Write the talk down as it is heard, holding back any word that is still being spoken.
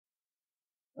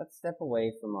let's step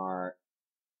away from our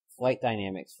flight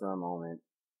dynamics for a moment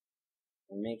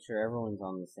and make sure everyone's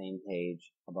on the same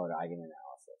page about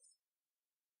eigenanalysis.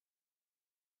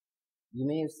 You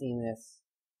may have seen this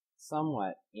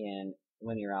somewhat in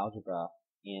linear algebra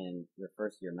in your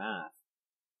first year math,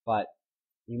 but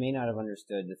you may not have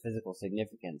understood the physical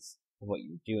significance of what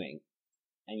you're doing,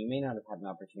 and you may not have had an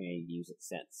opportunity to use it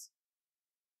since.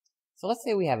 So let's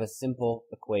say we have a simple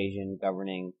equation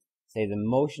governing, say, the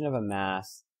motion of a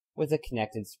mass with a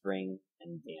connected spring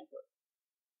and damper.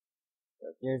 So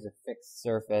here's a fixed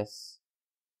surface.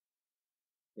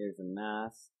 Here's a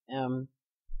mass, M.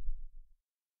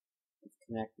 It's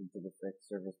connected to the fixed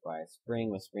surface by a spring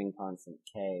with spring constant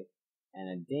K, and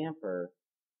a damper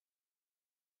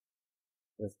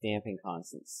with damping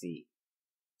constant C.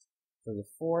 So the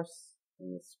force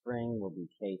in the spring will be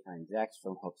K times X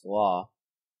from Hooke's law,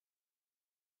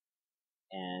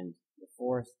 and the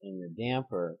force in the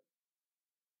damper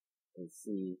is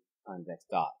C times X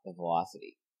dot, the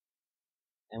velocity.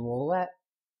 And we'll let,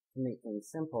 to make things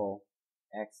simple,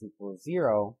 X equals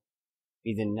 0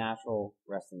 be the natural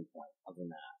resting point of the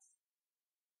mass.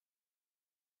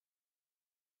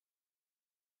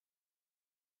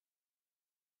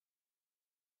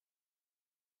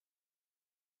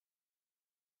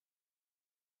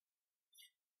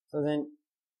 So then,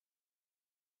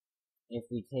 if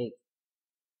we take,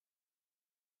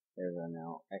 there's our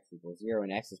now X equals 0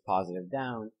 and X is positive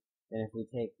down, then if we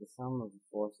take the sum of the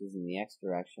forces in the X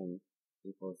direction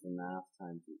equals the mass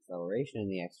times the acceleration in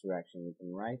the X direction, we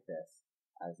can write this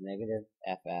as negative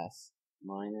Fs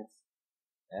minus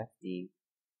Fd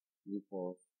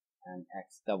equals an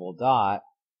X double dot,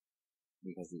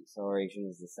 because the acceleration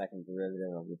is the second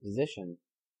derivative of the position,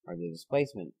 or the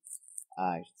displacement,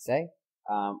 I should say.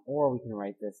 Or we can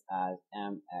write this as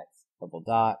mx double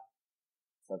dot,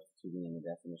 substituting in the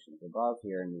definitions above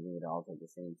here and moving it all to the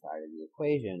same side of the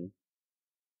equation.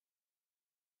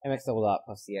 Mx double dot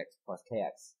plus cx plus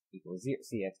kx equals 0,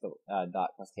 cx dot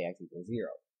plus kx equals 0.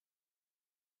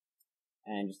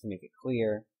 And just to make it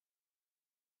clear,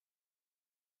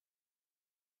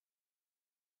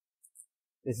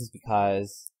 this is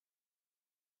because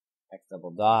x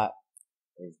double dot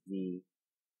is d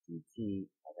dt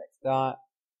of x dot,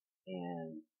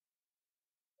 and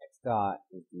x dot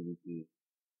is d dt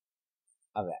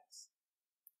of x.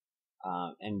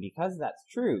 And because that's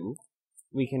true,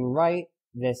 we can write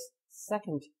this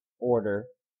second order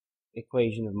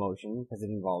equation of motion, because it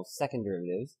involves second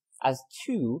derivatives, as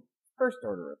two first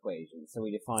order equations. So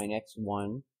we define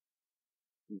x1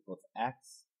 equals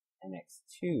x and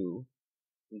x2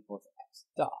 equals x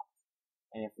dot.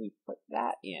 And if we put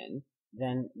that in,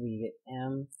 then we get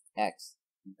mx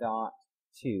dot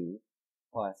 2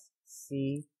 plus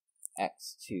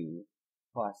cx2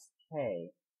 plus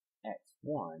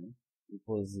kx1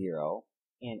 equals 0,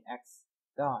 and x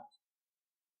dot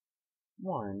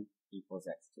 1 equals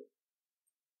x2.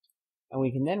 And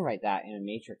we can then write that in a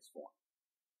matrix form.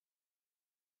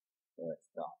 So x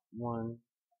dot 1, x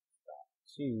dot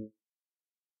 2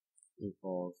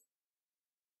 equals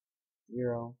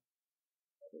 0,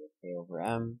 negative k over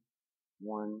m,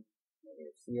 1,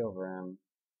 negative c over m,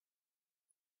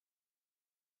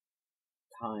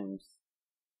 times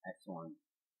x1,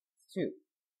 x2.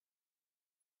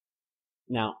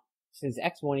 Now, since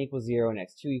x1 equals 0 and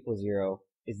x2 equals 0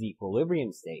 is the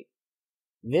equilibrium state,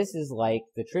 this is like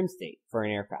the trim state for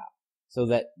an aircraft. So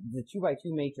that the 2 by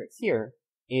 2 matrix here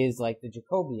is like the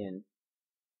Jacobian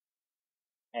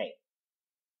A.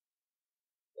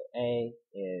 So A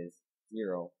is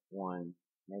 0, 1,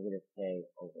 negative k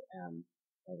over m,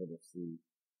 negative c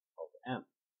over m.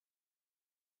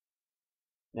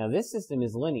 Now this system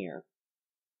is linear,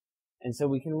 and so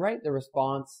we can write the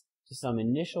response to some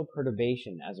initial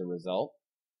perturbation as a result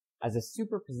as a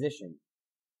superposition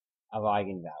of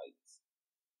eigenvalues.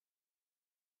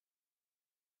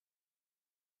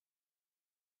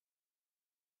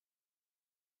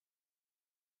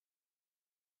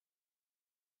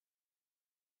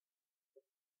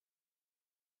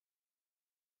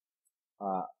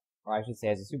 Or I should say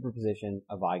as a superposition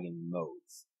of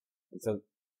eigenmodes. And so,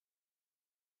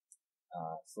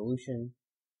 solution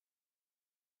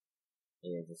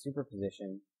is a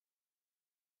superposition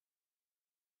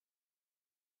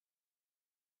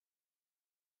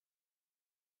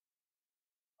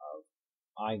of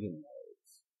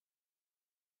eigenmodes.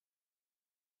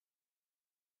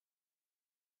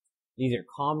 These are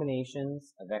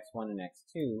combinations of x1 and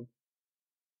x2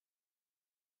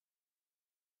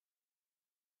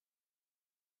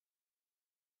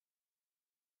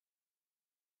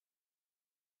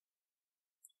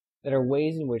 that are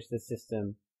ways in which the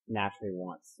system naturally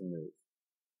wants to move.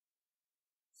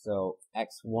 So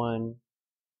x1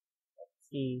 of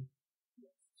t,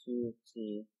 x2 of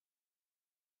t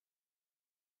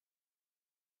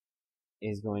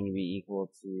is going to be equal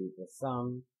to the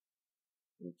sum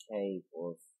in k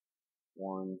equals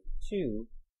 1, 2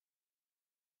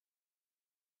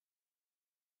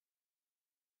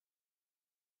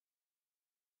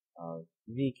 of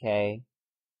vk.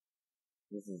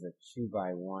 This is a 2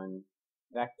 by 1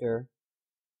 vector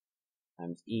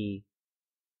times e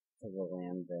to the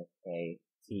lambda k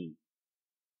t.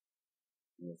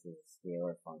 And this is a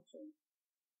scalar function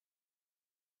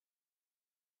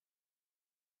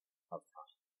of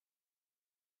time.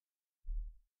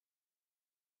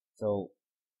 So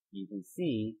you can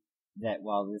see that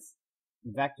while this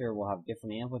vector will have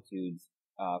different amplitudes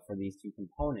for these two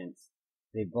components,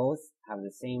 they both have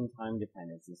the same time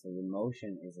dependency, so the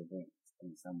motion is linked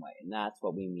in some way, and that's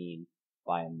what we mean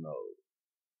by a mode.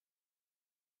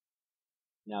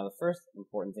 Now, the first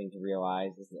important thing to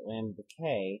realize is that lambda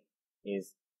k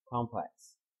is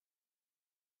complex.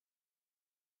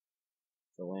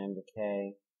 So lambda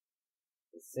k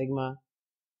is sigma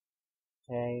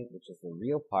k, which is the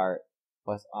real part,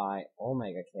 plus I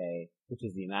omega k, which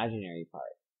is the imaginary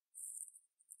part.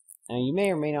 Now, you may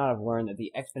or may not have learned that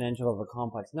the exponential of a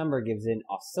complex number gives an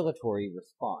oscillatory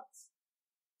response.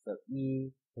 So e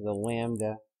to the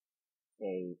lambda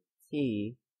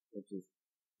kt, which is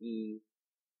e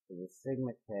to the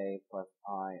sigma k plus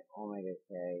I omega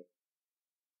k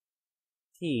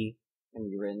t, can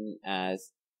be written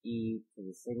as e to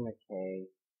the sigma k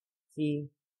t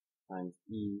times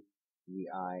e to the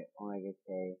I omega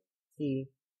k t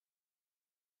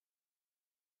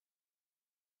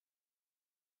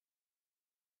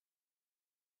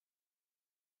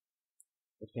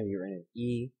which can be written as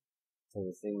e to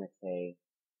the sigma k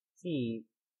t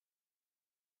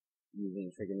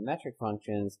using trigonometric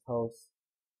functions cos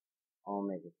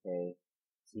omega k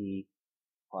t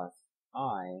plus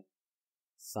I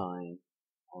sine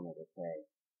omega k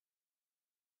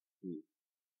t.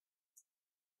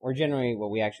 Or generally,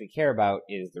 what we actually care about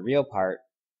is the real part,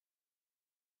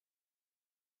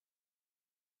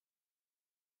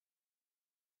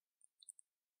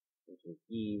 which is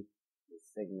e to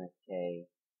sigma k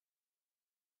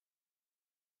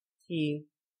t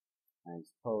times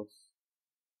cos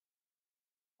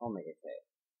omega k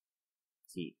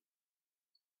t.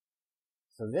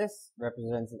 So this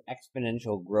represents an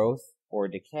exponential growth or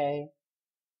decay,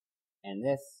 and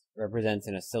this represents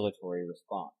an oscillatory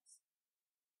response.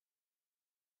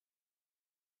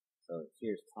 So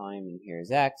here's time and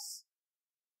here's x.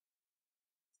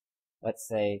 Let's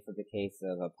say for the case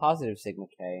of a positive sigma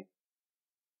k,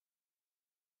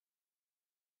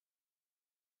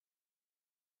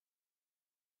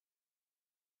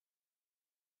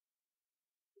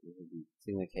 it would be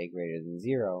sigma k greater than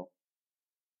 0,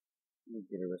 you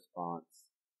get a response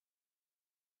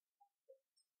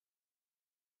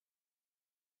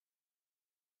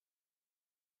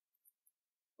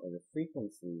where the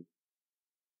frequency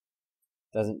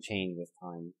doesn't change with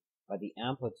time, but the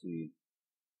amplitude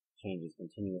changes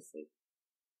continuously.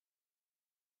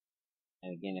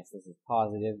 And again, if this is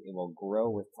positive, it will grow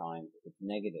with time. If it's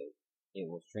negative, it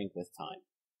will shrink with time.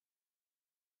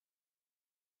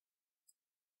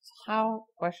 So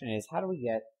the question is, how do we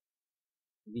get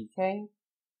vk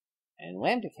and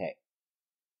lambda k?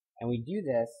 And we do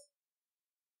this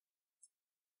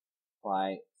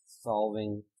by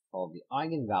solving what's called the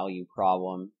eigenvalue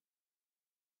problem,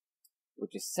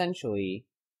 which essentially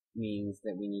means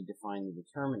that we need to find the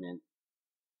determinant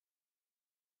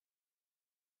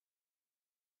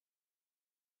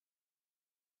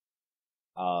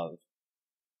of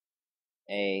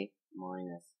A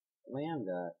minus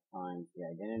lambda times the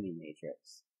identity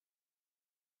matrix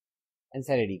and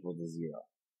set it equal to 0.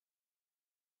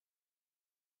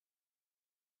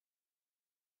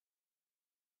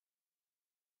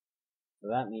 So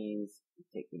that means we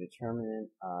take the determinant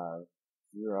of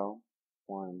 0,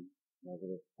 1,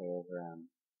 negative k over m,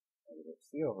 negative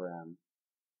c over m,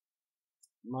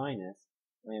 minus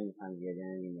lambda times the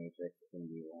identity matrix is going to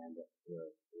be lambda 0,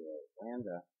 0,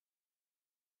 lambda.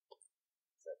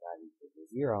 Set that equal to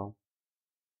 0.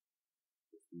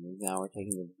 Which means now we're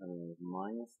taking the determinant of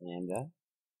minus lambda,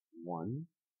 1,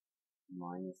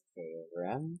 minus k over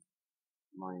m,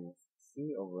 minus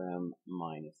c over m,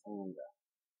 minus lambda,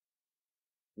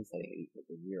 and setting it equal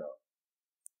to 0.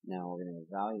 Now we're going to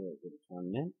evaluate the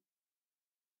determinant.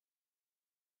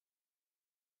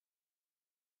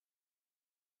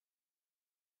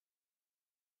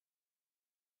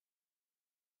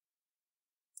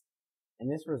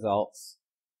 And this results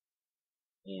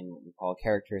in what we call a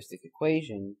characteristic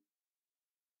equation,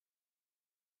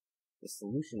 the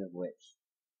solution of which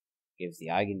gives the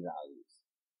eigenvalues.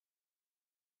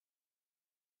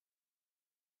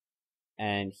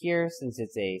 And here, since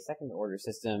it's a second order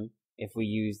system, if we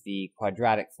use the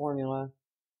quadratic formula,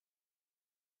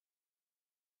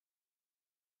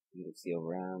 u of c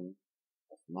over m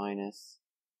plus minus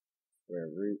square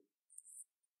root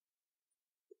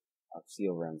of c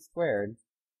over m squared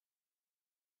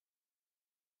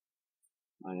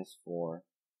minus 4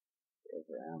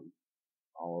 over m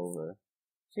all over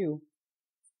 2,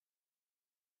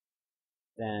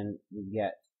 then we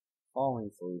get the following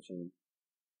solution.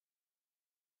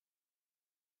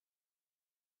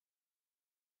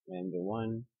 Lambda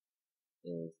 1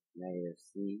 is negative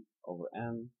c over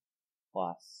m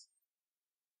plus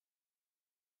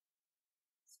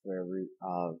square root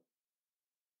of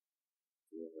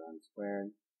c over m squared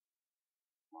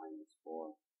minus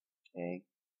 4k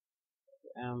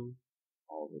over m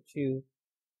all over 2,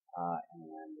 and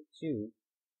lambda 2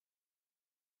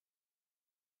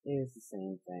 is the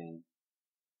same thing,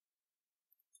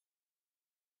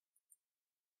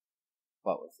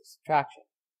 but with the subtraction.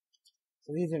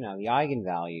 So these are now the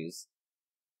eigenvalues,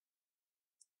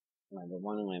 lambda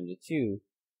 1 and lambda 2,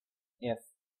 if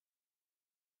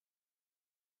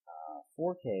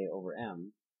 4k over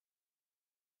m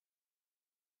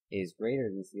is greater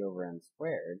than c over m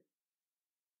squared,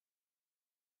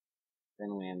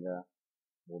 then lambda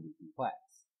will be complex.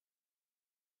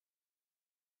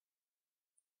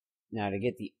 Now to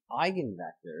get the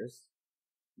eigenvectors,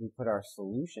 we put our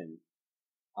solution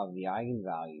of the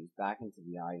eigenvalues back into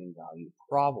the eigenvalue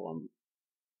problem,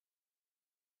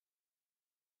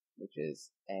 which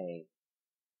is a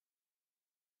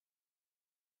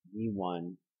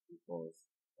v1 equals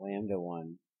lambda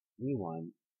 1 v1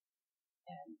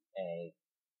 and a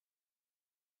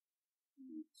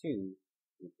v2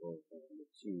 equals lambda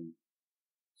 2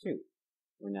 2.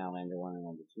 Where now lambda 1 and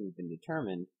lambda 2 have been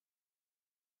determined.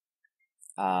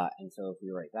 And so if we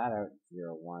write that out,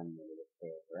 0, 1, negative k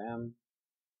over m,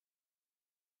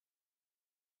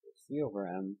 c over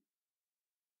m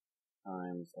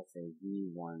times, let's say,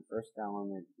 v1 first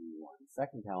element, v1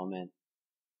 second element,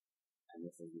 and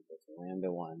this is equal to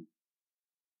lambda 1,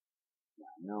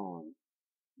 now known,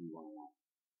 v1,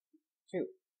 2.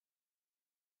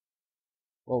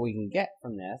 What we can get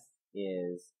from this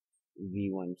is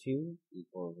v1, 2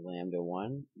 equals lambda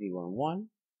 1, v1, 1,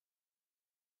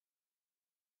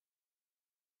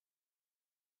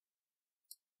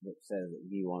 which says that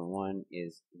v11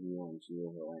 is v12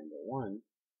 over lambda 1,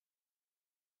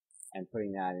 and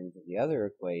putting that into the other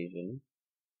equation,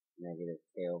 negative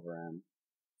k over m,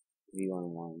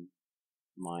 v11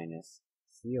 minus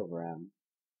c over m,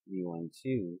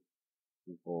 v12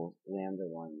 equals lambda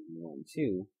 1,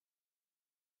 v12,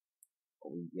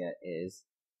 what we get is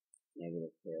negative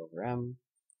k over m,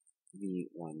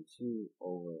 v12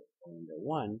 over lambda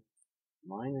 1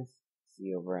 minus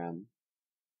c over m,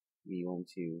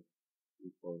 v12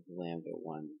 equals lambda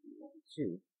 1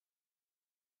 v12,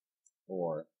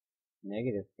 or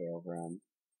negative k over m,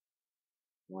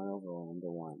 1 over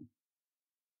lambda 1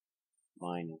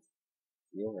 minus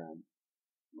c over m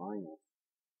minus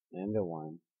lambda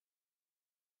 1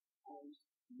 times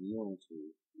v12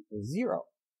 equals 0.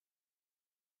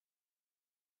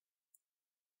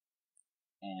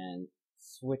 And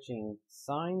switching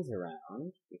signs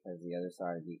around, because the other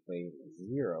side of the equation is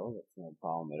 0, that's no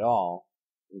problem at all,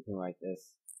 we can write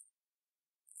this,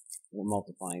 we're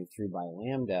multiplying through by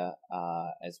lambda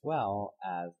as well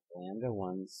as lambda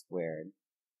 1 squared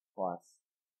plus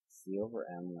c over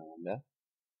m lambda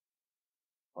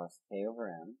plus k over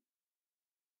m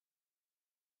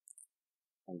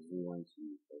times v12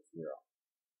 equals 0.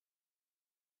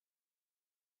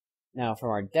 Now from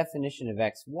our definition of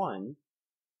x1,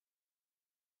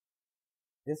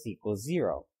 this equals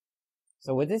 0.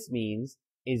 So what this means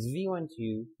is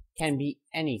v12 can be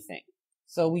anything.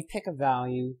 So we pick a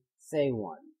value, say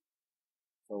 1.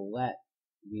 So let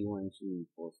v12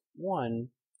 equals 1,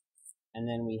 and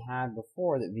then we had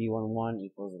before that v11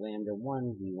 equals lambda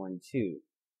 1 v12.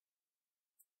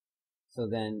 So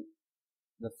then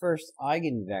the first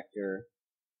eigenvector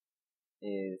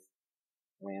is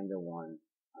lambda 1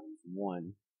 times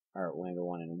 1, or lambda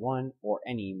 1 and 1, or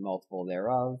any multiple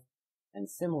thereof. And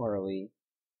similarly,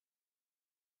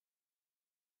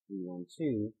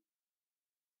 v12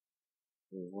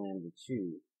 is lambda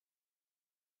 2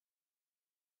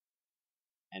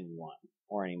 and 1,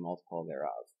 or any multiple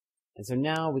thereof. And so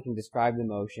now we can describe the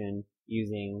motion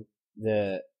using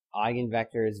the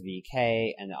eigenvectors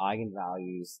vk and the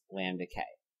eigenvalues lambda k.